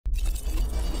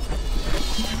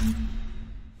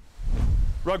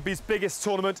Rugby's biggest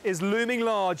tournament is looming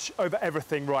large over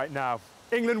everything right now.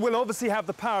 England will obviously have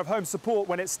the power of home support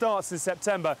when it starts in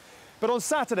September, but on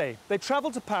Saturday they travel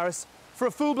to Paris for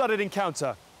a full-blooded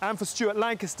encounter and for Stuart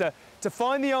Lancaster to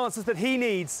find the answers that he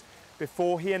needs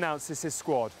before he announces his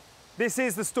squad. This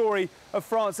is the story of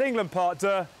France-England Part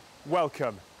 2.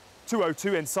 Welcome to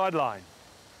O2 Inside Line.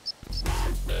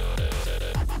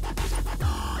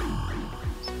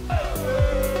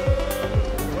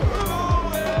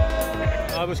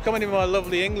 I was coming in my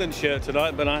lovely England shirt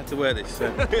tonight, but I had to wear this.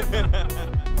 So.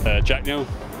 Jack Newell,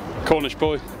 Cornish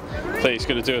boy. I think he's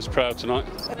going to do us proud tonight.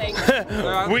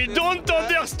 We don't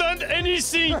understand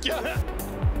anything!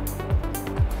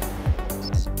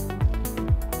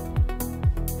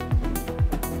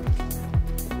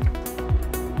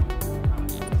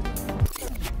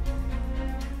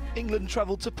 England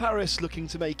travelled to Paris looking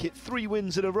to make it 3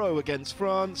 wins in a row against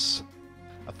France.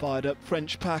 A fired-up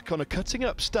French pack on a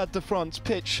cutting-up Stade de France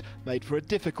pitch made for a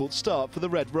difficult start for the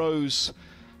Red Rose.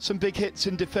 Some big hits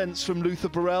in defence from Luther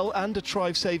Burrell and a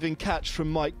try-saving catch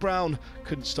from Mike Brown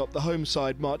couldn't stop the home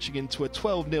side marching into a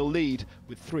 12-0 lead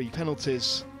with 3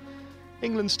 penalties.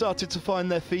 England started to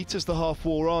find their feet as the half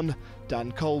wore on,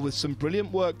 Dan Cole with some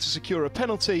brilliant work to secure a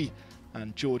penalty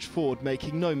and George Ford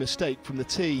making no mistake from the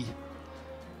tee.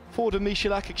 Ford and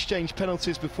Michalak exchanged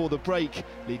penalties before the break,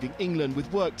 leaving England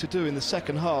with work to do in the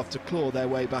second half to claw their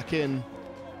way back in.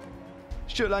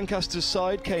 Stuart Lancaster's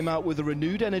side came out with a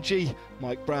renewed energy,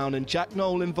 Mike Brown and Jack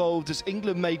Newell involved as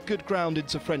England made good ground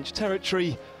into French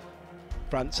territory.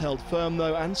 France held firm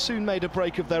though and soon made a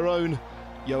break of their own,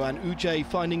 Yoann Huget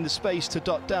finding the space to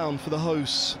dot down for the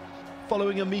hosts.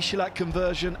 Following a Michalak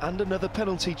conversion and another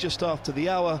penalty just after the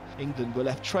hour, England were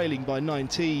left trailing by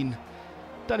 19.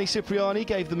 Danny Cipriani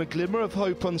gave them a glimmer of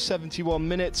hope on 71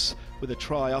 minutes with a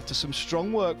try after some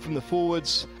strong work from the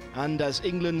forwards. And as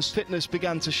England's fitness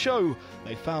began to show,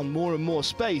 they found more and more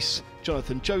space,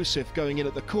 Jonathan Joseph going in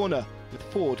at the corner, with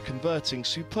Ford converting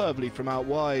superbly from out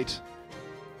wide.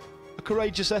 A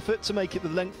courageous effort to make it the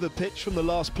length of the pitch from the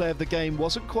last play of the game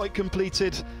wasn't quite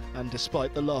completed, and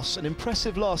despite the loss, an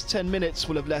impressive last 10 minutes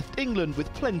will have left England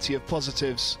with plenty of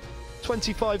positives.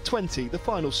 25-20, the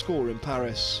final score in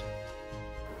Paris.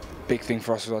 Big thing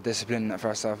for us was our discipline in that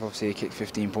first half. Obviously, he kicked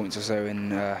 15 points or so in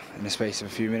the space of a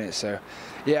few minutes. So,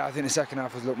 yeah, I think the second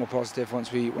half was a lot more positive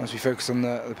once we focused on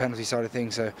the penalty side of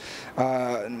things. So,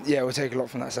 yeah, we'll take a lot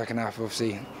from that second half.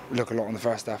 Obviously, we look a lot on the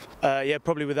first half. Yeah,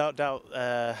 probably without doubt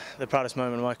the proudest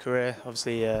moment of my career.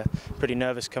 Obviously, pretty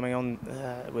nervous coming on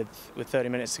with 30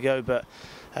 minutes to go, but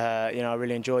you know, I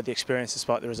really enjoyed the experience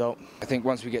despite the result. I think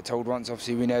once we get told once,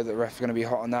 obviously we know that the ref's going to be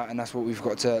hot on that, and that's what we've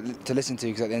got to listen to,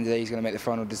 because at the end of the day he's going to make the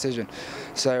final decision.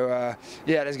 So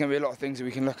yeah, there's going to be a lot of things that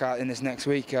we can look at in this next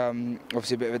week.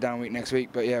 Obviously a bit of a down week next week,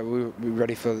 but yeah, we're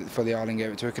ready for the Ireland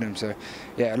game at Twickenham. So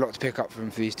yeah, a lot to pick up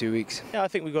from for these 2 weeks. Yeah, I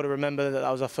think we've got to remember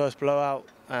that was our first blowout.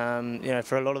 You know,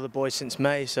 for a lot of the boys since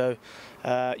May, so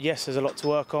yes, there's a lot to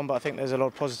work on, but I think there's a lot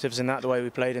of positives in that. The way we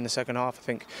played in the second half, I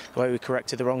think the way we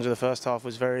corrected the wrongs of the first half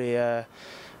was very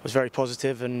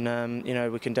positive, and you know,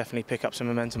 we can definitely pick up some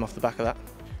momentum off the back of that.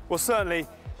 Well, certainly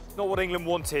not what England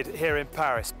wanted here in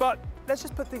Paris, but let's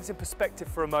just put things in perspective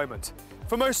for a moment.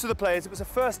 For most of the players, it was a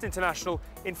first international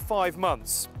in 5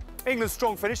 months. England's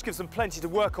strong finish gives them plenty to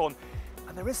work on,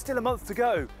 and there is still a month to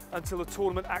go until the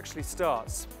tournament actually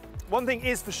starts. One thing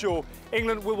is for sure,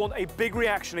 England will want a big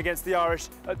reaction against the Irish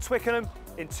at Twickenham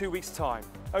in 2 weeks' time.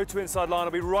 O2 Inside Line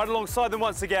will be right alongside them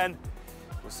once again.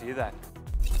 We'll see you then.